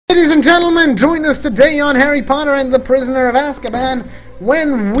Ladies and gentlemen, join us today on Harry Potter and the Prisoner of Azkaban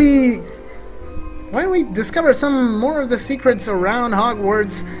when we discover some more of the secrets around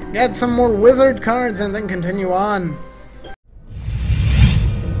Hogwarts, get some more wizard cards, and then continue on.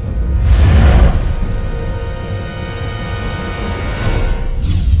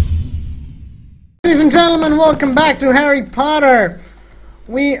 Ladies and gentlemen, welcome back to Harry Potter.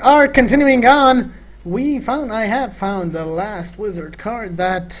 We are continuing on. I have found the last wizard card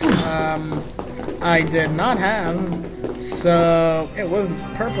that I did not have. So it was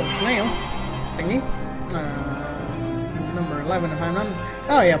the purple snail thingy. Number 11 if I'm not mistaken.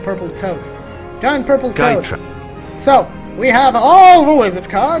 Oh yeah, purple toad. Giant purple toad. So we have all the wizard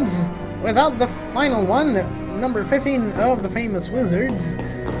cards without the final one, number 15 of the famous wizards.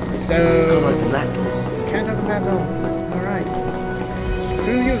 So can't open that door. Can't open that door. Alright.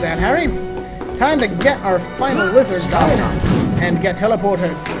 Screw you then, Harry. Time to get our final wizard card and get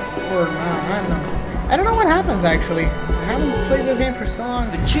teleported. Or I don't know what happens actually. I haven't played this game for so long.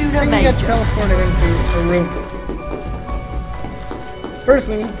 I think you get teleported into a room. First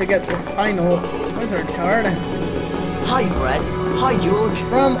we need to get the final wizard card. Hi Fred. Hi George.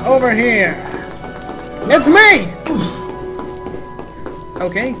 From over here. It's me!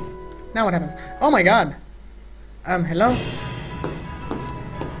 Okay. Now what happens? Oh my god. Hello?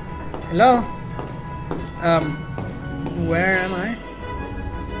 Hello? Where am I?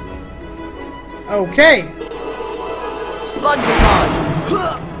 Okay.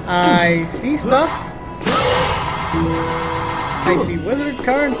 I see stuff. I see wizard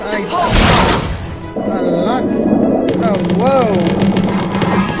cards. I see a lot. Oh, whoa.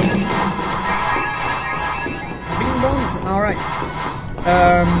 Bing bong. Alright.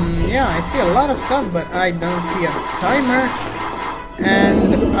 Yeah, I see a lot of stuff, but I don't see a timer.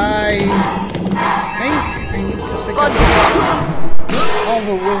 And I think I need to pick up all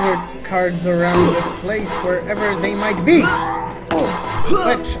the wizard cards around this place, wherever they might be.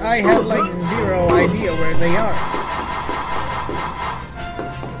 Which I have like zero idea where they are.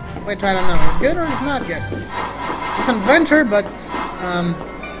 Which I don't know, is good or is not good. It's an adventure, but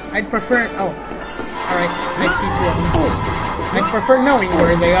I'd prefer... Oh, alright, I see two of them. I'd prefer knowing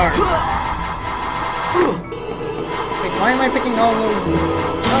where they are. Why am I picking all those?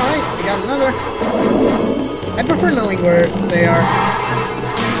 Alright, we got another. I'd prefer knowing where they are.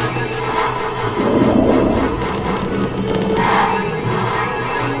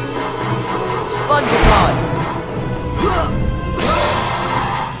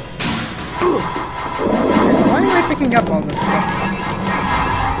 Why am I picking up all this stuff?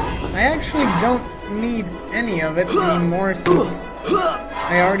 I actually don't need any of it anymore since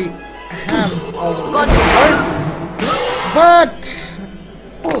I already have all the cards. But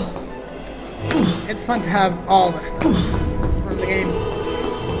it's fun to have all the stuff from the game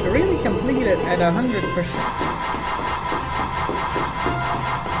to really complete it at 100%.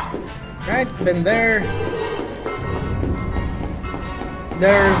 Right, been there.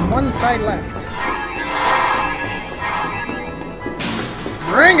 There's one side left.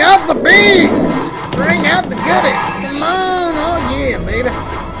 Bring out the beans! Bring out the goodies! Come on! Oh yeah, baby!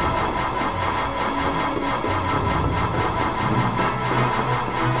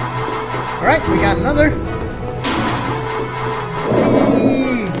 Alright, we got another.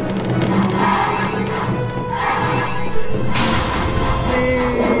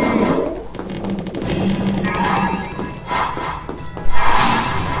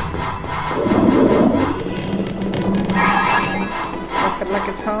 Drop it like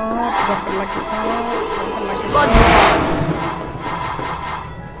it's hot, drop it like it's hot, drop it like it's hot.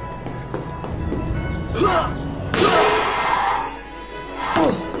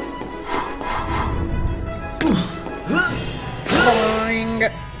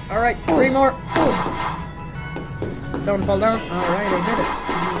 Alright, three more. Don't fall down. Alright, I did it.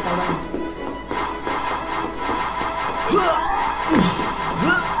 Didn't fall down.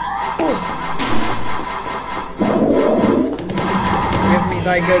 Give me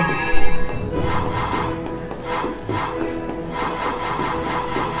thy goods.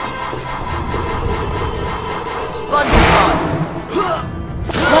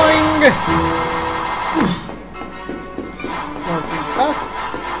 Boing! More free stuff.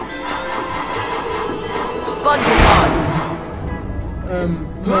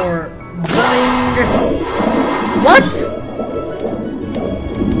 More boing. What?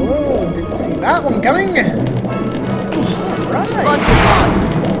 Whoa, didn't see that one coming. Alright.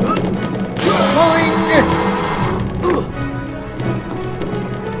 Boing.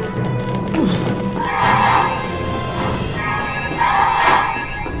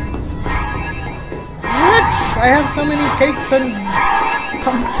 I have so many cakes and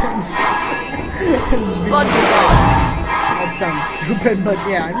pumpkins. directions. That sounds stupid, but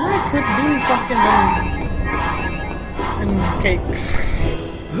yeah, I'd rich with beans fucking and cakes.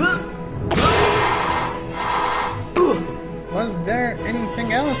 Was there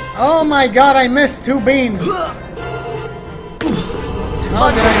anything else? Oh my god, I missed 2 beans! How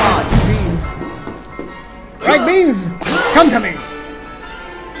did I miss 2 beans? Right, beans! Come to me!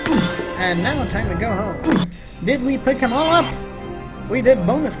 And now time to go home. Did we pick them all up? We did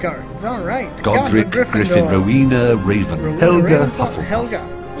bonus cards, alright. Godric, Griffin, Rowena, Raven, Helga, Hufflepuff, Helga.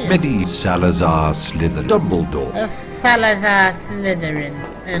 Yeah. Medi, Salazar, Slytherin, Dumbledore. Salazar, Slytherin,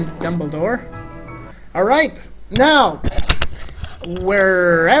 and Dumbledore. Alright, now,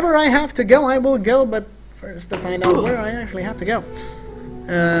 wherever I have to go, I will go, but first to find out where I actually have to go.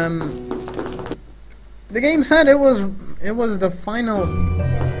 The game said it was the final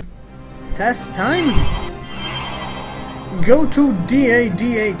test time. Go to DA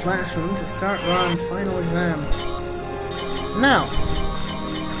classroom to start Ron's final exam. Now,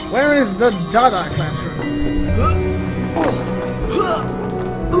 where is the Dada classroom?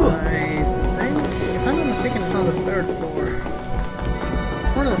 I think, if I'm not mistaken, it's on the 3rd floor.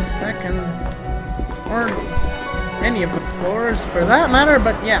 Or the 2nd. Or any of the floors for that matter,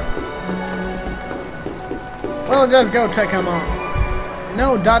 but yeah. We'll just go check them all.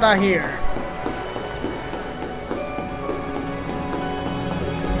 No Dada here.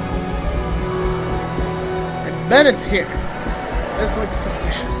 Bet it's here. This looks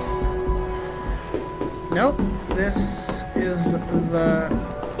suspicious. Nope. This is the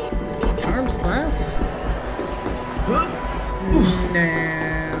Charms class.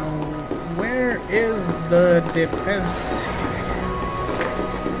 Now, where is the defense?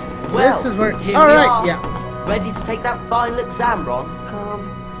 Well, this is where. Here All we right. are. Yeah. Ready to take that final exam,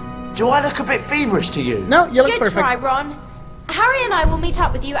 Ron? Do I look a bit feverish to you? No, you look Good perfect. try, Ron. Harry and I will meet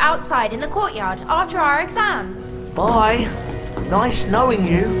up with you outside in the courtyard after our exams. Bye. Nice knowing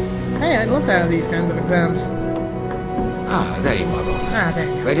you. Hey, I'd love to have these kinds of exams. Ah, there you are, Ron. Ah, there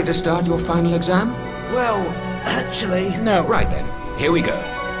you go. Ready to start your final exam? Well, actually... No. Right then, here we go.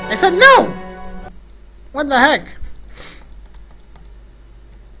 I said no! What the heck?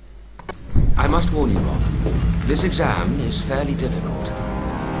 I must warn you, Ron. This exam is fairly difficult.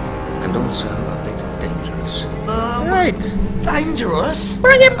 And also a bit dangerous. Right. Dangerous?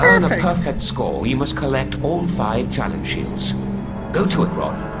 Bring it Earn a perfect. perfect score, you must collect all 5 challenge shields. Go to it,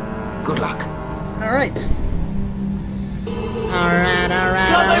 Ron. Good luck. Alright. Alright.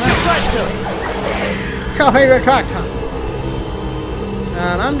 Come over, tractor! Copy retractor.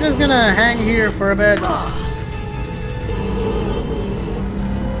 I'm just gonna hang here for a bit.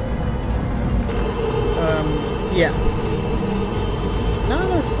 Yeah. Not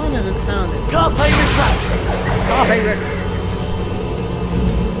as fun as it sounded. Carpe retractor! Copy rich.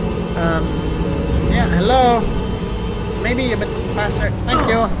 Yeah, hello. Maybe a bit faster. Thank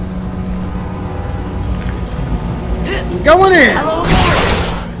you. Going in! Hello,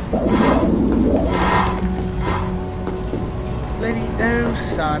 It's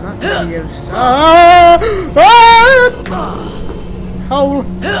Leviosa, not Leviosa. Hole.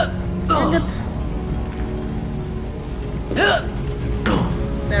 Dang it.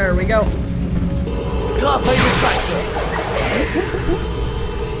 There we go. Carpe retractor!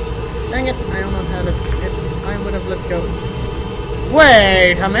 Dang it, I almost had it. If I would have let go.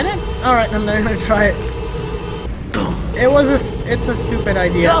 Wait a minute. Alright, I'm not gonna try it. It's a stupid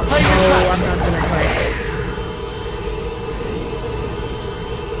idea, so I'm not gonna try it.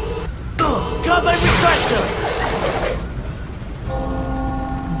 Carpe retractor!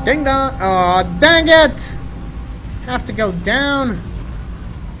 Ding dong. Aw, dang it! Have to go down.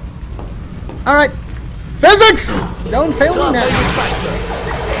 Alright. Physics! Don't fail me Carpe now. retractor!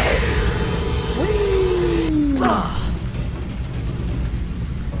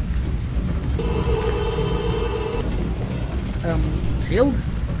 Shield?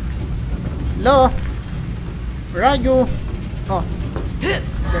 Hello? Where are you? Oh. There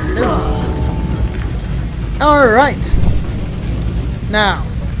it is. Alright. Now,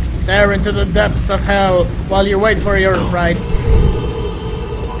 stare into the depths of hell while you wait for your ride.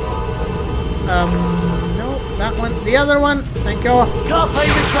 No, that one. The other one. Thank you. Carpe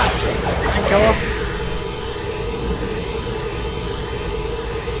retractor! Thank you.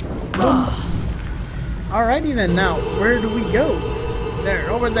 Alrighty then, now, where do we go? There,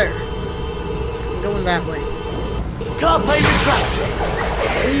 over there. I'm going that way. Carpe retractor!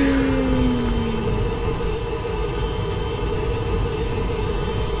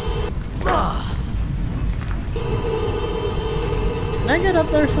 Can I get up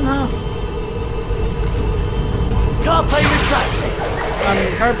there somehow? Carpe retractor!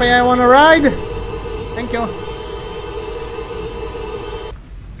 Carpe, I want to ride. Thank you.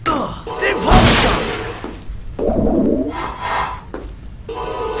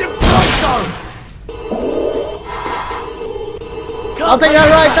 I'll take that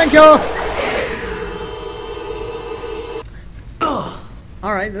ride, thank you!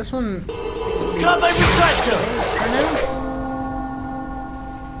 Alright, this one seems to be closed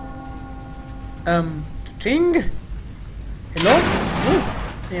for now. Ching? Hello? Ooh,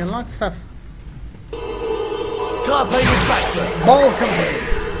 they unlocked stuff. Ball company.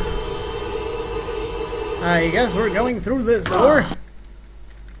 I guess we're going through this door.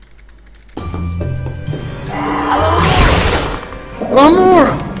 One more!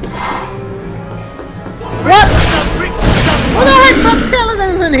 What? What the heck brought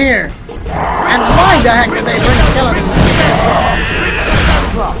skeletons in here? And why the heck did they bring skeletons in here?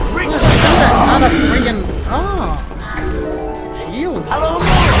 Let's do that, not a friggin'... Oh. Shield.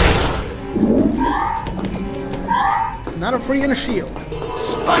 Not a friggin' shield.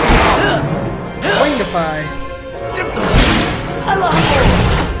 Wingify.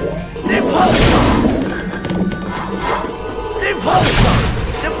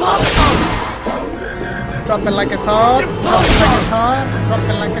 Drop it like it's hot. Drop it like it's hot. Drop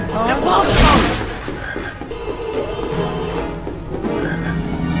it like it's hot.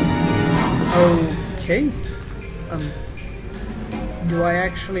 Okay. Do I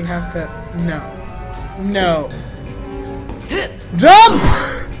actually have to? No. No. Jump!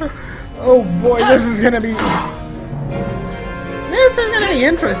 Oh boy, this is gonna be. This is gonna be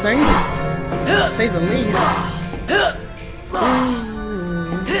interesting, to say the least.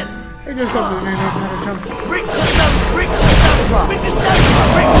 I just hope this guy knows how to jump.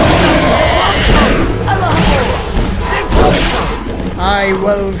 I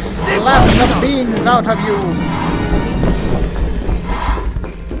will slap the beans out of you.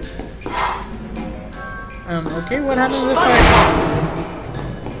 Okay, what happens if I...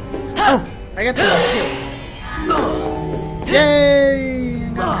 Oh, I got the shield. Yay! I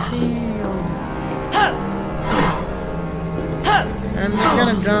got a shield. And he's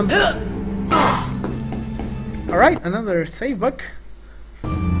gonna jump. Alright, another save book.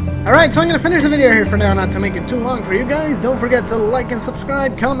 Alright, so I'm gonna finish the video here for now, not to make it too long for you guys. Don't forget to like and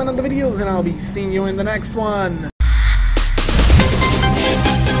subscribe, comment on the videos, and I'll be seeing you in the next one.